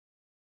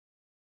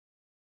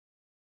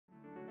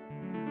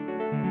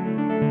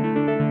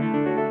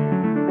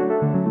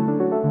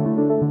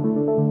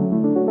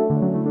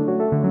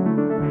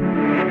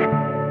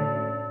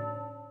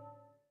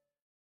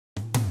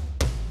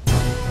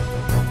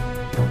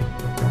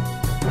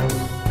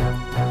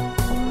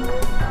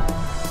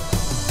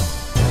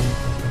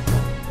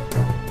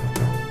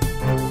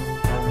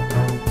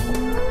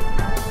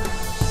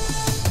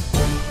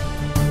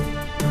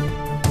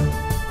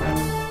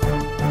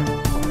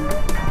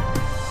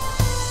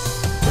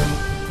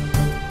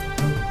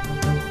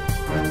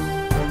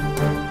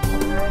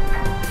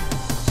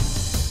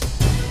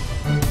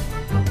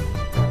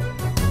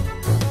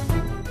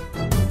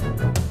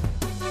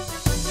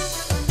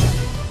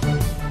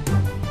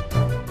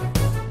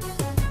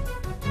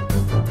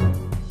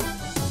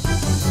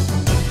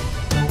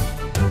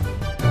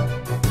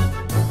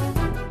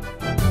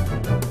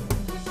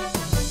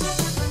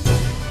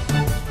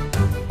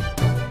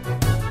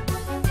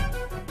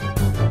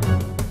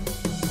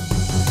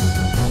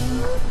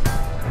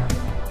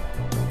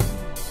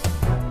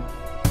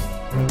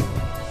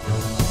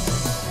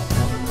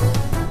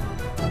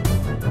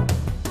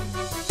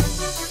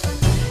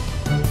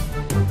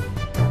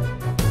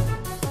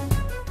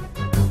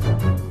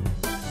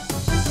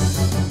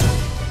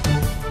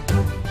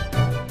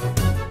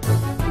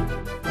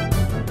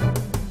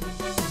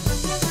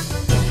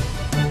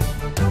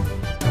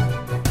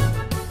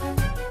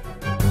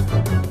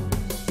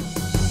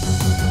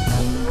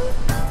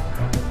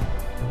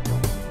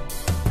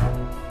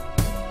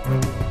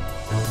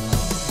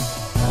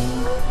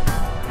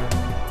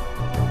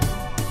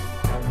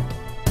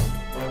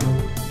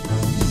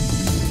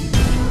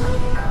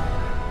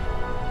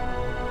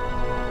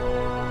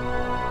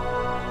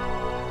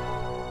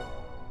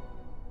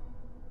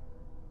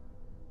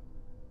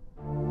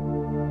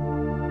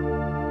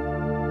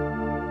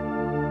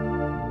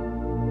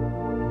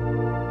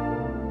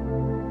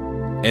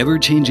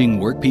Ever-changing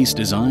workpiece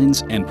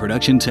designs and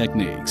production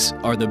techniques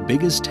are the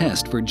biggest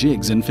test for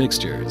jigs and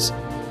fixtures.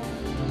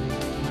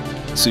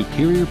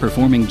 Superior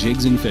performing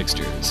jigs and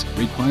fixtures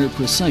require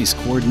precise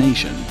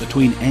coordination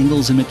between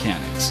angles and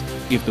mechanics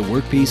if the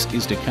workpiece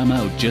is to come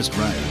out just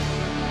right.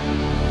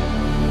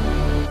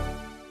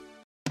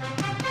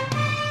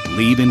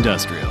 Lieb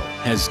Industrial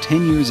has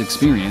 10 years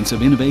experience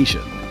of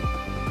innovation.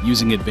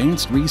 Using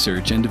advanced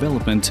research and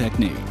development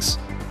techniques,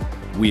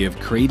 we have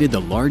created the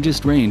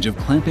largest range of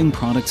clamping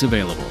products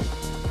available.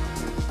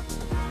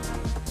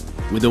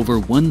 With over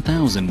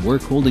 1,000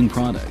 work-holding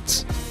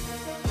products,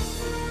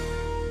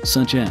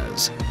 such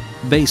as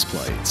base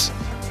plates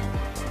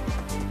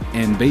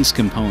and base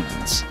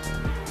components,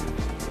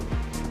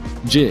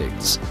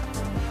 jigs,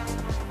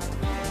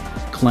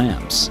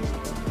 clamps,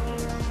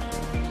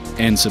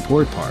 and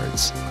support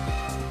parts,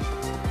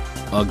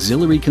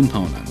 auxiliary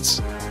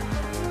components,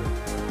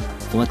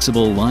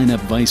 flexible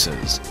line-up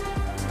vices,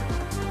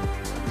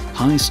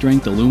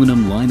 high-strength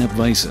aluminum line-up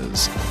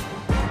vices.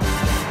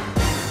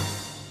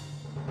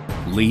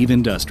 Lieb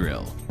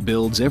Industrial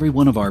builds every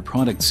one of our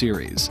product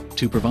series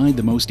to provide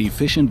the most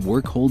efficient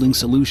work-holding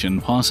solution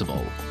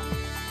possible.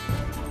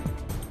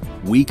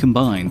 We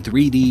combine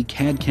 3D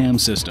CAD/CAM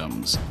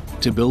systems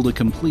to build a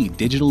complete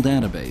digital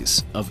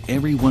database of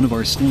every one of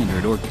our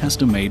standard or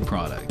custom-made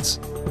products.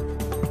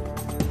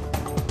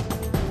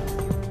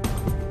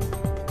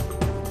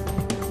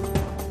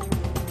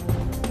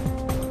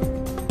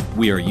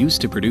 We are used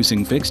to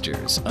producing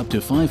fixtures up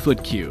to 5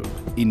 foot cube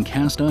in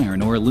cast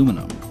iron or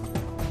aluminum.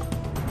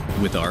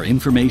 With our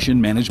information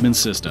management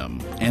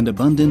system and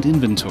abundant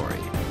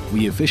inventory,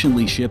 we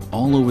efficiently ship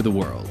all over the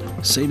world,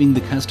 saving the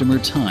customer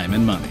time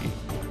and money.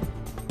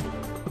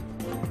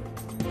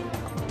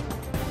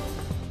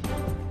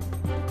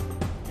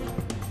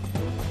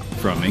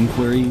 From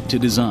inquiry to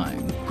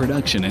design,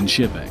 production and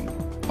shipping,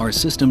 our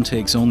system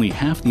takes only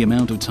half the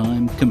amount of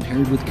time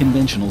compared with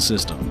conventional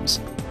systems.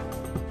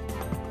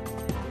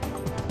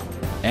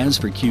 As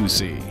for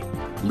QC,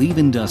 Lieb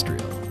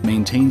Industrial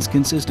maintains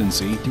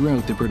consistency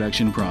throughout the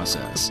production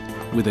process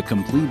with a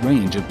complete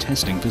range of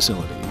testing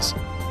facilities.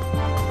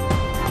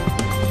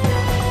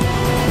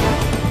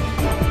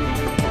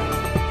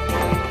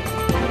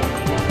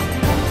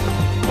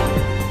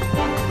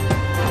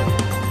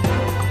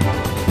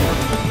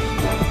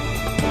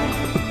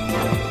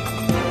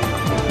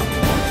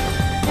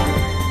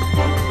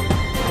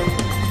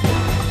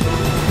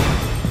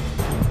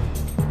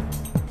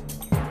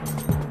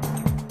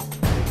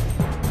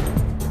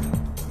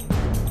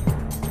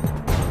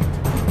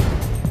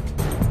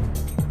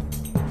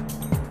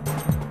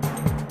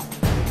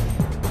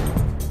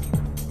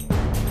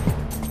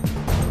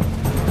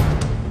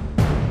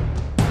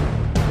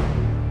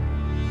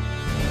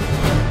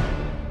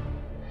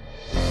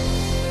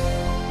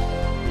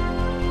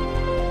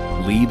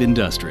 Lieb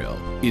Industrial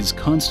is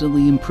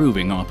constantly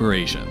improving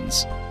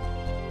operations,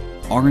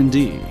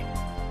 R&D,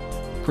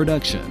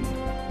 production,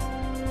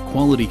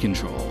 quality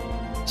control,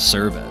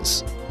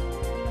 service.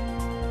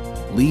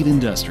 Lieb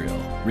Industrial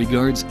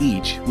regards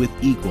each with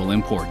equal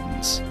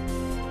importance.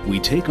 We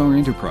take our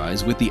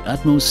enterprise with the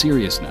utmost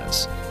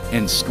seriousness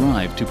and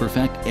strive to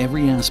perfect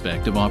every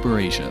aspect of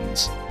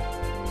operations.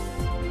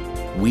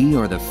 We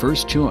are the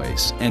first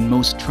choice and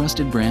most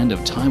trusted brand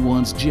of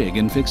Taiwan's jig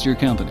and fixture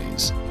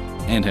companies,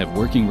 and have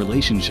working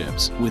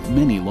relationships with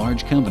many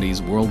large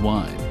companies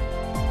worldwide.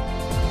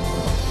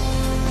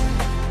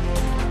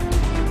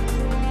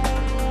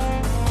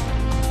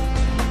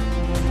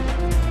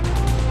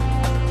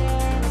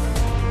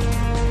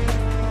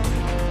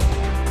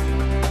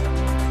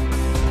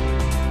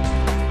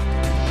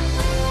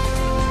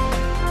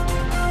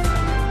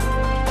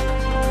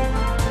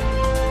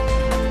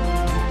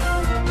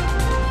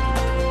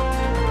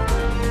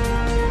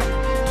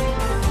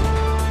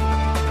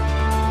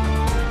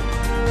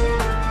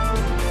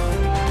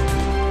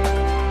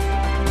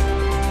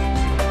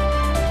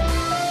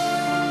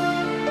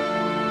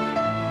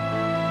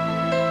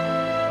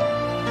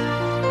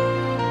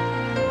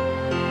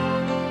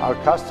 Our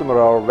customers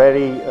are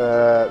very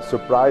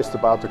surprised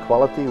about the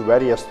quality,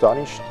 very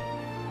astonished.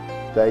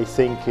 They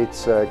think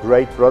it's a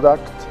great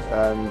product,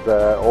 and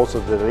also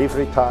the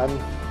delivery time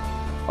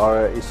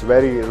is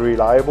very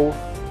reliable.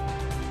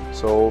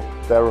 So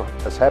they're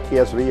as happy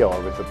as we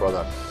are with the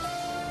product.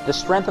 The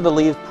strength of the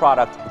Lieb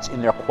product is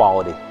in their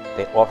quality.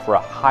 They offer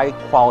a high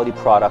quality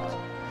product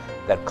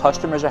that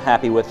customers are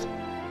happy with.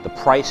 The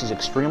price is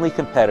extremely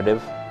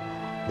competitive.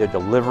 Their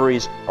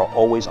deliveries are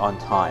always on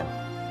time.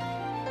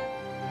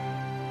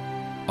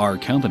 Our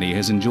company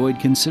has enjoyed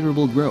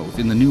considerable growth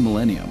in the new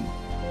millennium.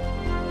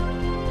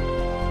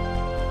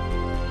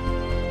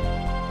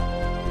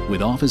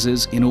 With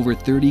offices in over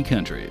 30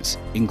 countries,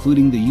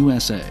 including the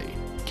USA,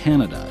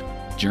 Canada,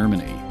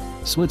 Germany,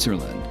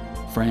 Switzerland,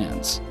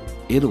 France,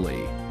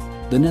 Italy,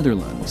 the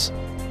Netherlands,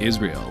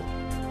 Israel,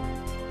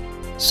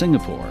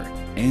 Singapore,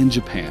 and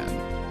Japan.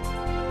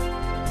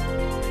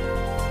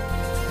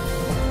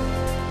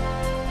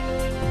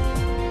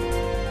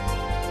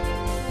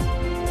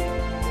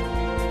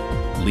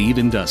 Lieb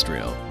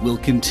Industrial will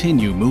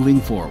continue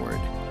moving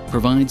forward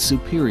provide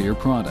superior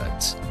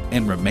products,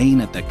 and remain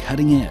at the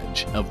cutting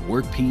edge of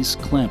workpiece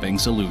clamping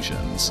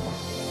solutions.